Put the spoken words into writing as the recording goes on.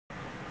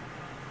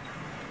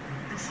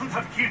shouldn't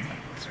have killed him.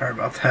 Sorry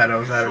about that, I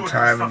was out of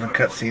time and the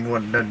cutscene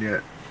wasn't done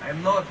yet. I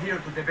am not here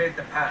to debate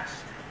the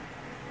past.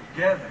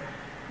 Together,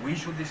 we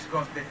should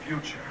discuss the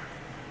future.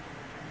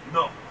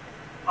 No,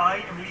 I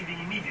am leaving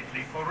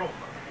immediately for Roma.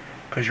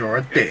 Cause you're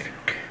a dick.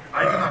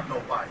 I do not know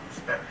why you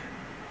spared him,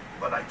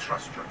 but I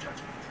trust your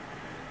judgment.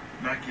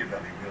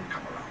 Machiavelli will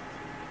come around.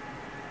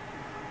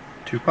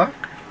 Tupac?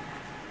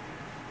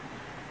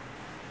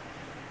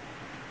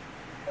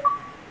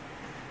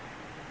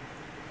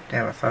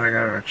 Damn, I thought I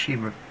got an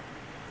achievement.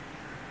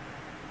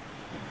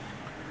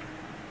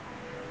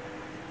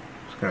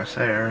 I was gonna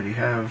say, I already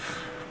have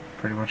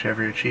pretty much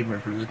every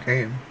achievement for this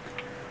game.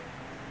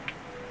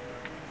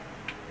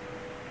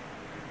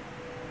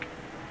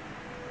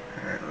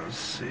 Alright, let's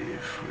see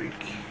if we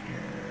can...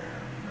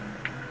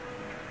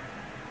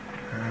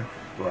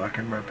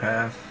 blocking my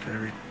path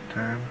every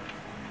time.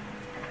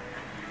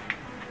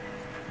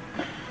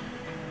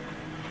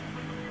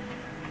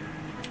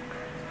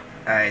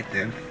 Alright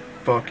then,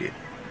 fuck it.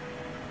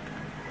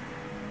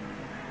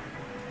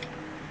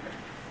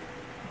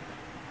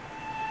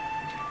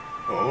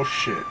 Oh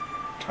shit,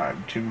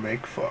 time to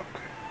make fuck.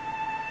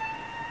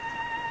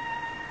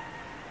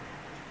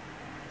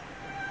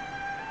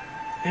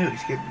 Ew,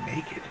 he's getting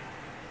naked.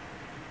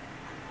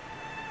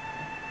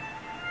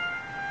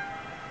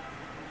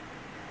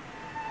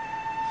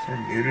 Is there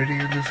nudity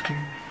in this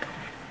game?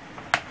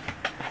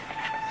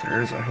 If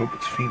there is, I hope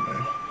it's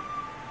female.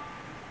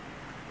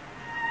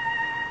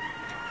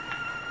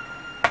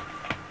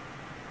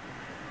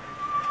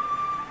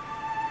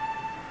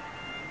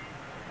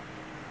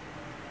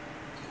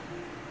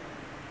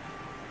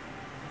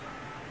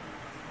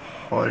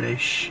 Holy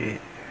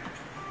shit.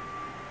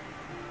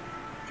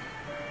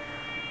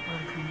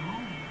 Welcome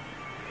home.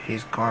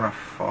 He's gonna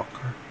fuck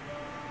her.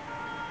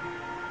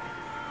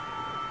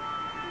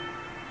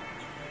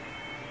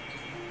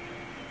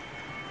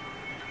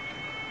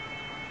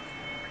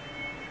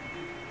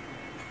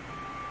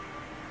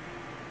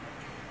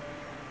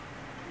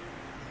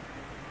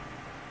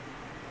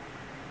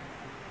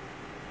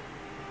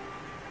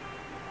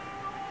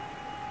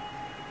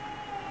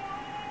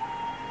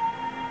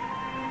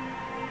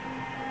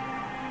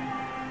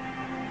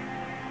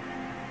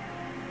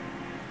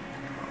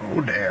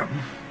 Oh damn.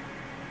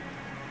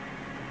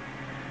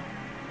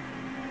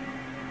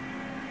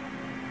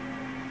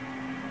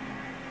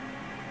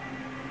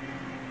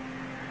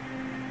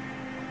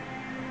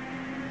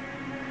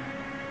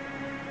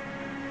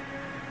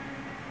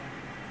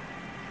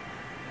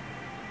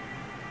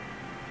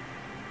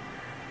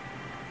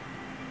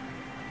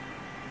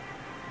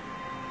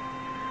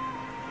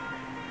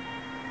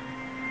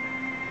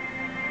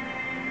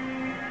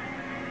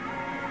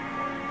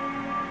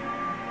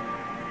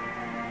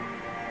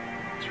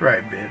 That's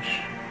right,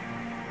 bitch.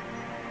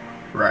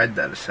 Ride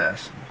that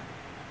assassin.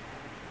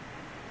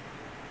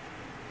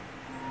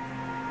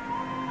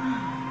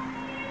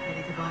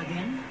 Ready to go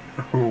again?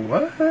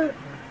 What?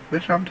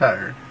 Bitch, I'm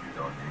tired. You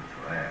don't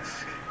need to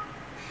ask.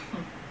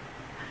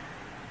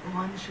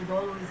 One should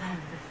always have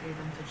the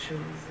freedom to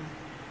choose.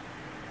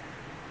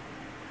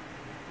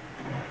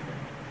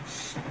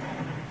 Shh.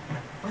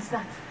 What's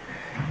that?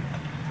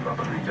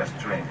 Probably just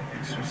training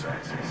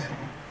exercises.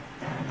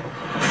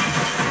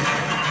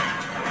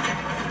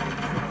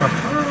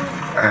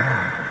 I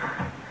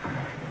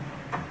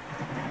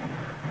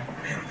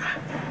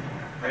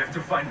have to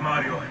find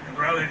Mario and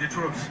rally the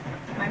troops.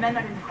 My men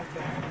are in the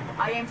courtyard.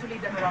 I aim to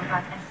lead them around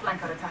back and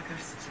flank our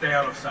attackers. Stay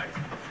out of sight.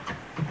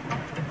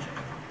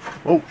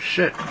 Oh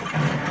shit.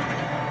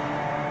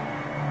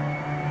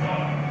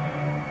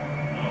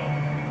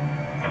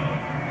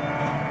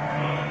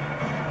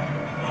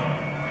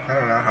 I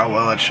don't know how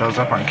well it shows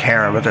up on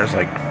camera, but there's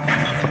like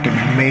fucking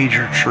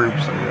major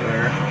troops over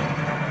there.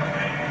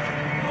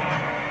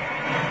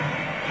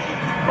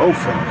 Oh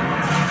fuck.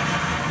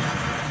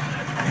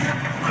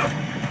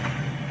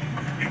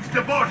 It's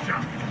the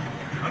Borgia.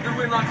 How did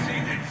we not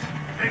see this?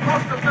 They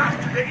must have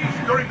marched to the east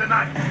during the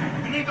night.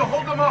 We need to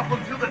hold them off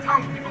until the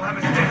townspeople have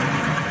escaped.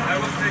 I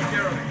will take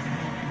care of it.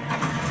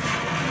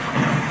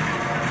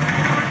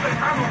 With the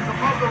camels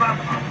above the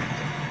rampart,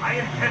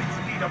 I intend to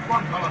lead a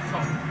frontal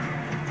assault.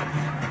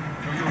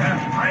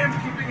 I am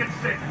keeping it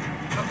safe.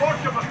 The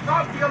Borgia must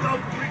not be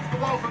allowed to reach the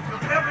walls until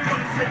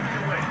everyone is safely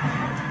away.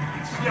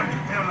 Insieme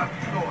per la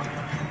vittoria.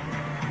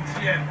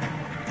 Insieme.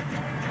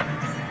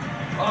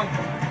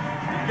 Uncle,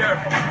 be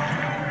careful.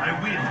 I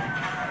will.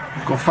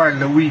 Go find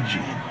Luigi.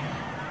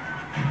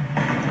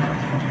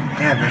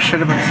 Damn, there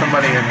should have been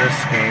somebody in this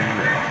game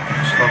that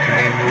was fucking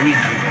named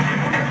Luigi.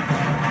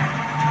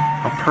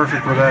 How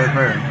perfect would that have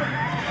been?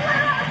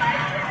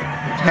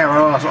 Damn,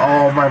 I lost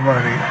all my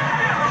money.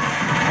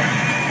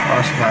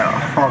 Lost my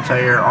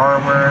entire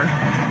armor.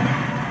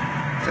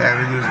 Damn,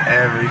 we lose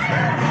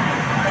everything.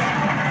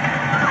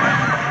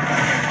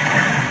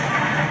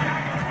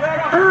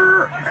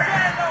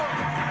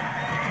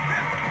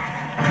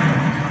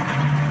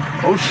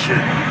 Oh shit.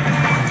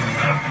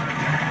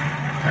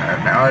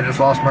 And now I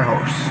just lost my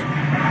horse.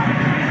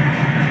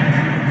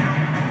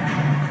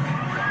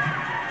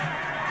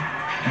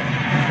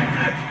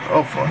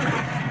 Oh fuck.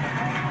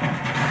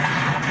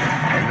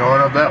 going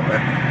up that way.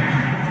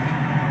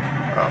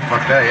 Oh,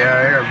 fuck that,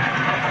 yeah, I am.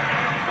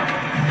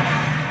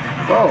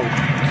 Whoa.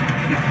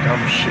 You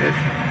dumb shit.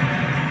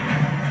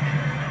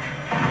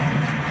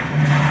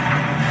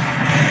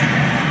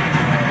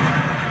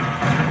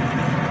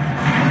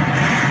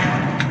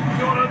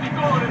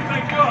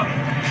 Thank God.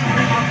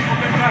 We must go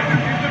back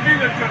and keep the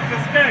villagers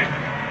escape.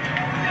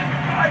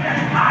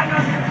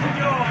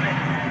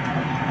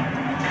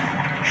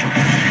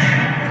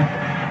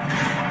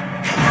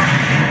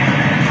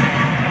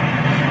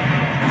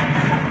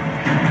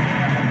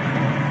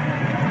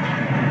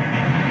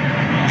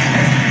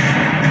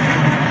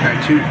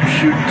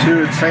 Shoot two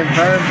at the same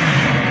time?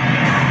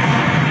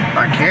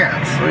 I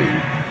can't,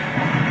 sweet.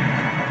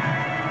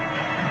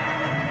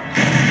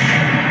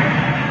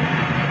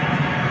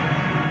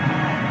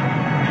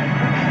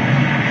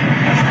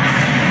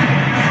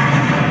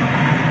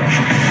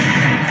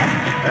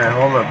 Hey,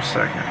 hold up a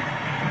second.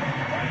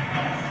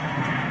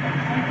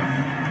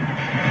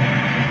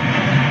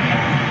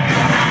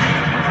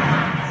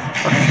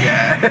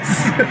 Yes!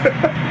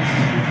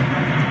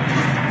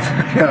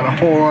 Got a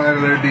whole line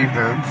of their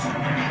defense.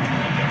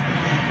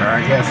 Or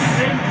I guess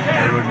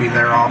it would be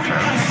their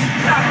offense.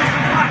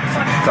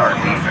 It's our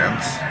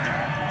defense.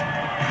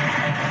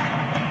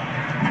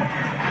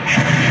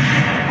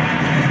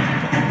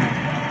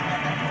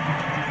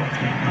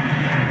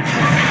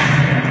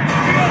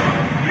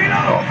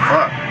 Oh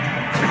fuck.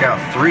 Took out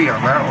 3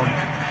 on that one.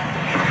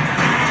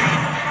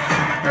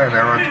 And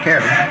there went the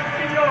cannon.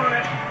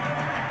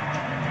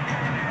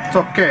 It's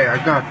okay, I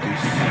got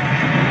this.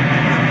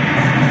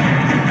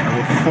 I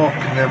will fuck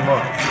them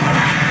up.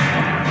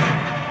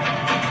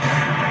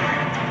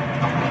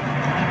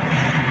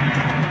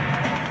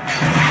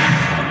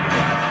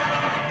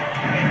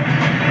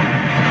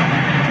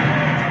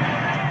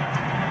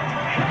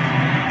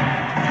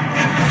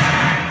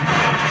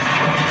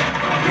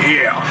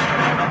 Yeah.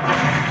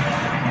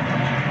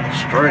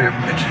 Destroy them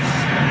bitches.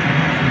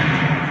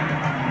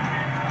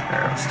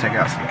 There, let's take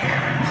out some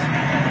cannons.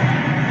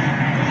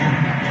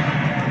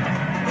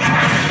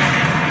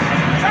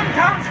 Some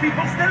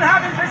townspeople still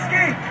haven't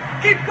escaped.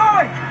 Keep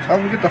going. Tell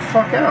them to get the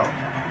fuck out.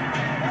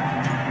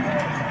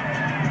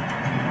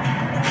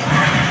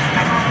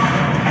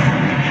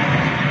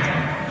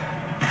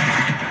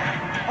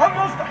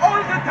 Almost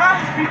all the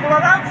townspeople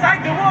are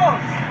outside the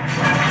walls.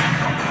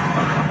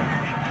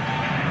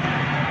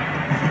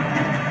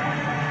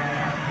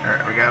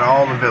 Alright, we got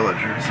all the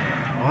villagers.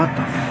 What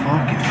the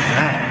fuck is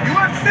that? You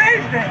have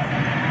saved them.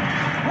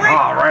 Wait.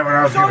 Oh, right when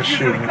I was gonna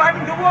shoot Soldiers him. are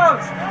climbing the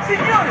walls.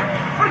 Signore,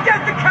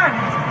 forget the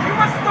cannons. You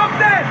must stop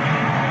them.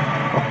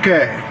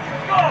 Okay,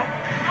 Go!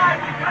 I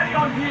will carry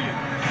on here.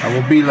 I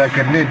will be like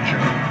a ninja.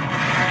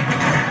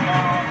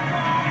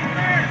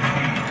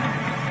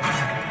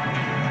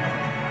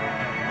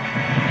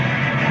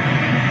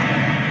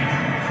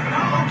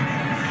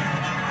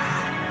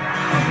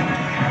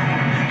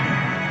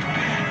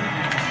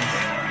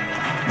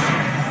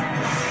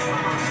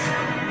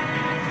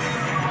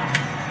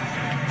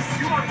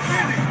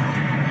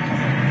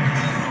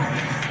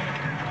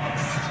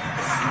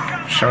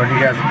 Showing you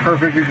guys a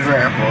perfect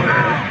example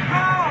here.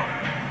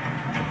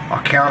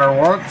 I'll counter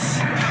once,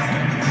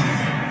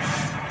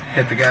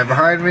 hit the guy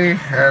behind me,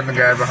 and the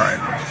guy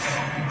behind me.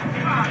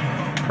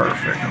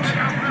 Perfect.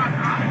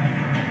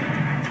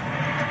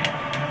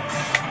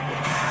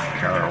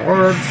 Counter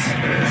once.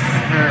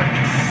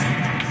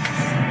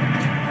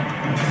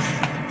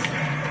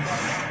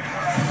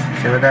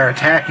 See, when they're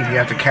attacking, you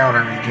have to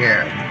counter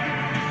again.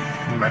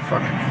 With my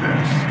fucking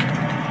fist.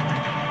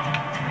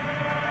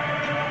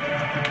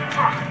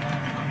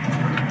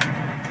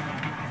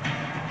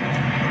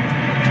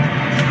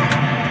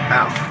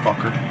 Ow,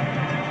 fucker.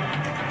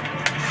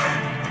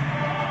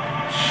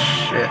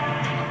 Shit.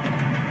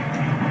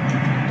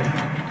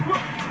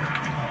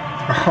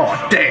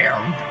 Oh,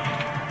 damn.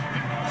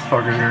 This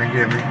fucker's gonna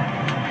get me.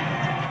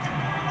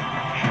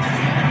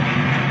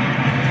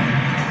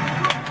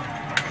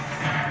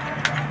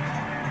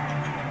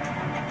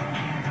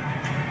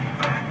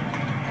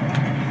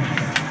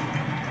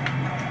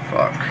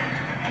 Fuck.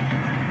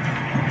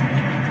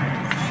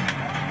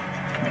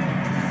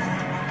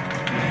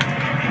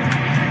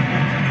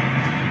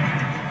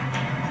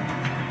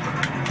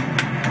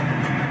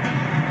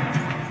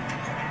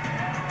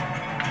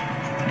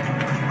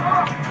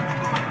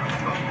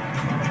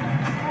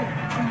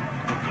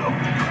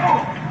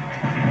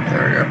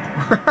 There we go.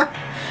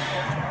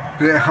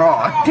 Yeah,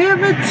 oh,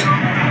 damn it!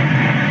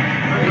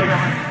 You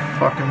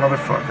fucking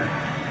motherfucker.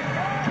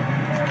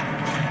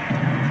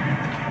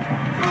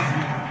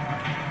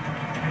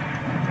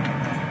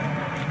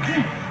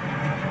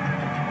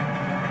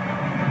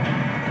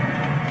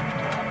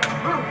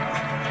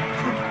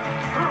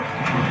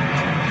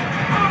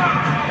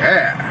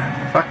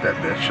 Yeah, fuck that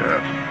bitch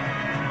up.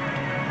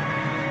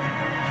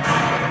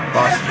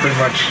 Lost pretty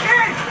much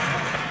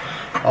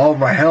all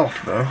my health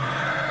though.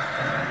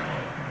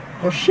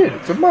 Oh shit,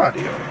 it's a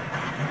Mario.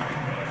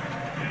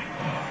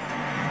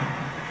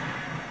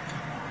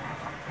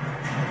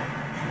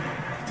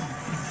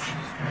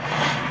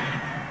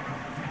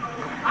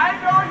 I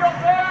know your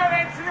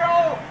parents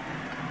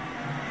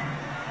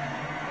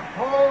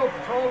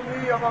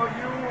about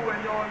you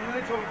and your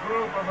little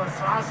group of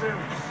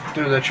assassins?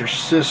 Dude, that's your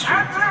sister.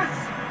 Atlas!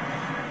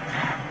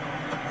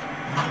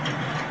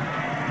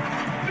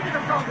 Leave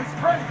the dog, his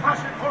friend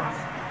passion for us.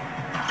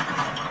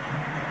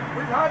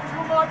 We've had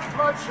too much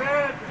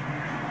bloodshed.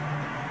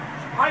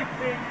 I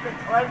think the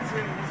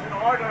cleansing is in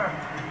order.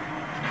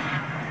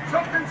 So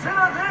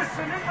consider this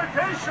an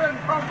invitation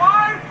from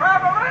my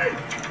family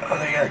Oh,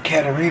 they got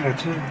Katarina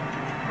too.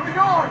 to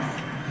yours.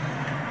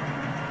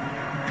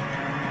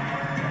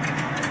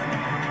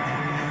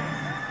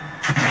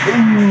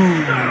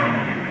 Ooh.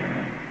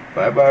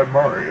 Bye bye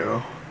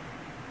Mario.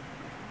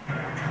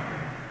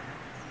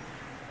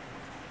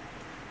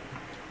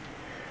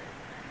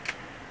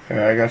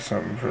 Yeah, I got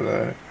something for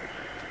that.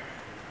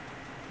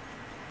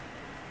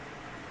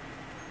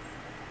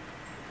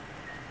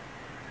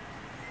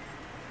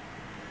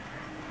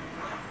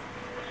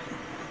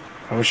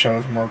 I wish I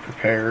was more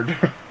prepared.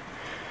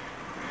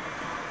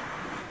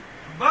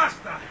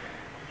 Basta!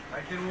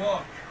 I can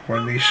walk.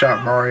 When he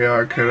shot Mario,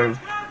 I could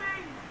have.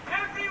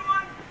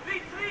 Everyone,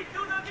 retreat to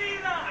the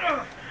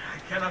villa! I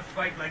cannot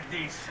fight like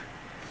this.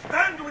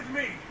 Stand with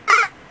me!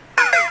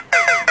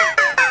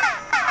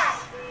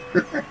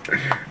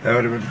 That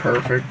would have been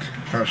perfect.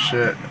 Oh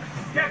shit.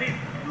 Get him!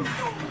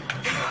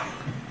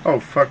 Oh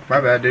fuck,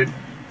 my bad, dude.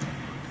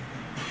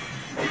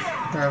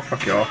 Ah,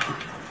 fuck y'all.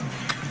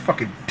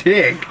 Fucking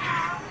dick.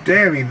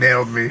 Damn, he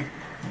nailed me.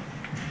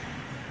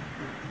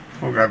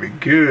 Oh, got me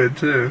good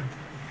too.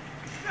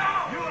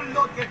 You'll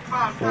not get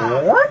past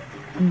What?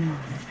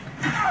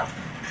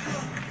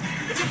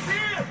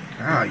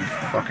 Oh, you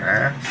fucking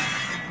ass.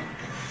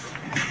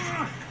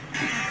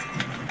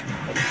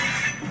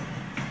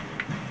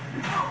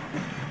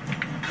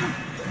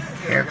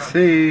 Can't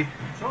see.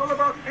 It's all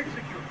about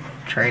executing.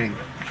 Training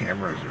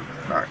cameras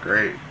are not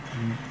great.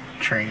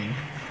 Training,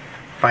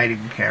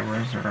 fighting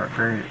cameras are not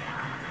great.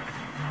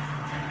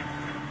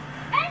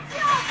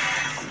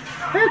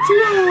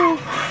 Ezio!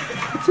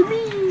 It's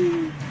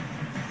me!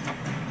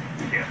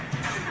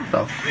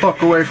 The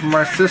fuck away from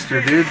my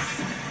sister, dude.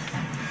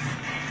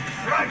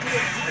 Right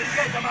here, let's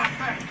get them out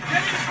back.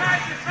 Get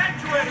inside the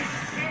sanctuary!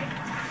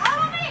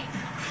 Follow me!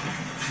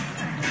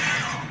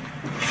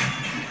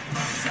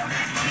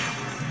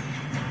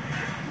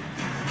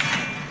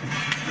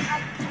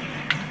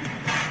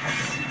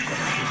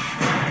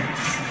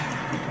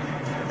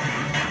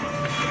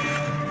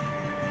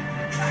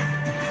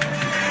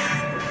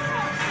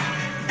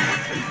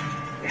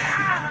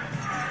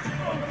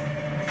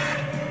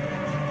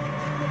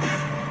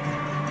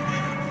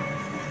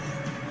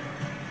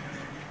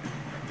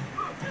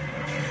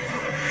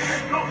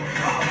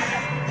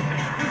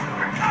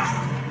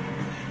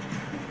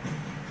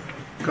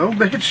 Go,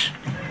 bitch.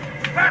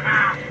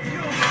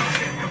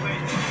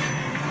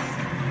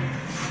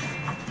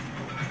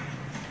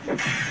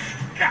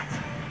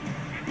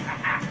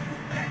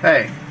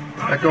 Hey,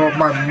 let go of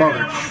my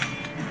mother.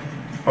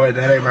 Oh wait,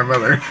 that ain't my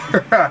mother.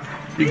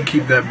 You can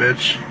keep that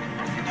bitch.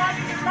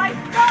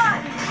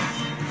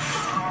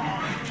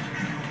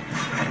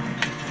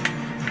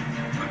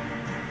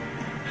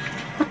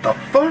 What the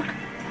fuck?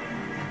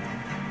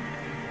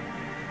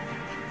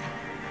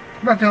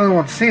 I'm not the only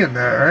one seeing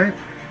that, right?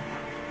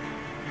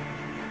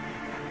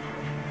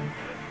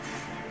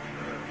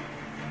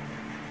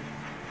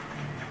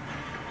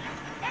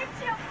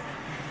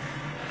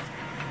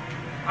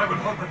 I will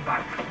hold them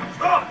back.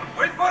 Stop!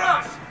 Wait for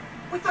us!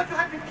 We thought you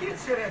had been killed,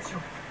 Sir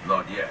Ezio.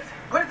 Not yet.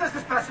 Where does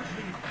this passage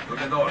lead?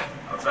 To the north,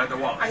 outside the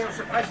walls. I am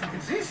surprised it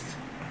exists.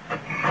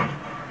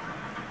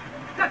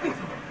 Let me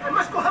through. I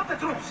must go help the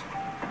troops.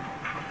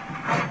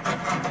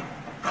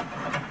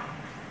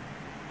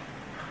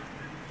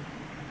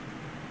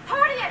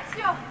 Hurry,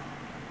 Ezio!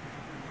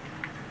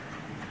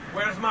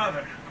 Where's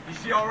Mother?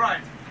 Is she all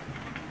right?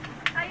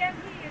 I am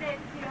here,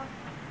 Ezio.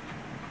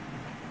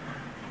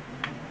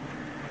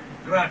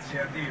 Grazie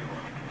a Dio.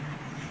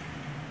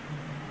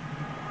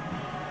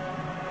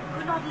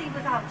 Could not leave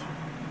without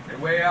you.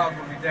 The way out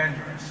will be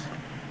dangerous.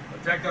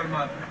 Protect our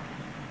mother.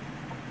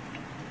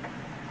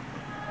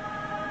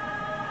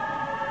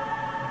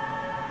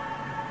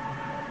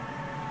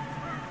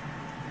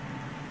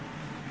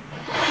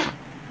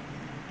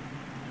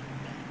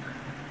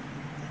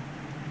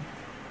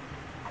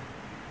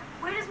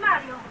 Where is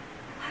Mario?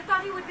 I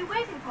thought he would be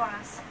waiting for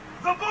us.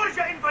 The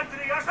Borgia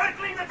infantry are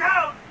circling the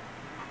town!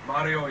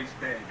 Mario is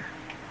dead.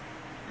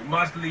 You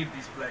must leave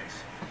this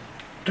place.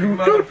 Do,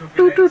 Mother do, to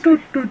do, do,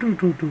 Firenze. do, do,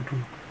 do, do, do.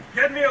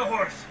 Get me a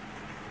horse!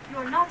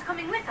 You're not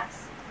coming with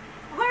us.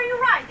 Where are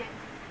you riding?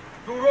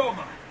 To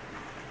Roma.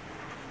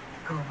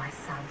 Go, my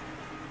son.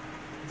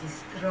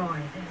 Destroy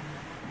them.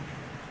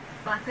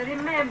 But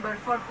remember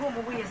for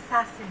whom we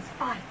assassins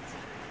fight.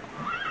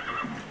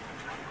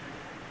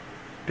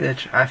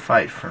 Bitch, I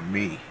fight for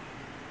me.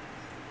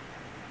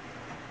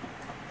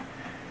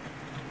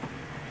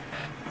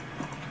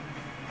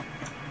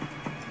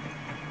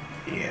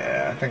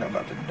 Yeah, I think I'm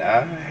about to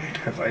die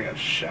because I got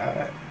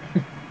shot.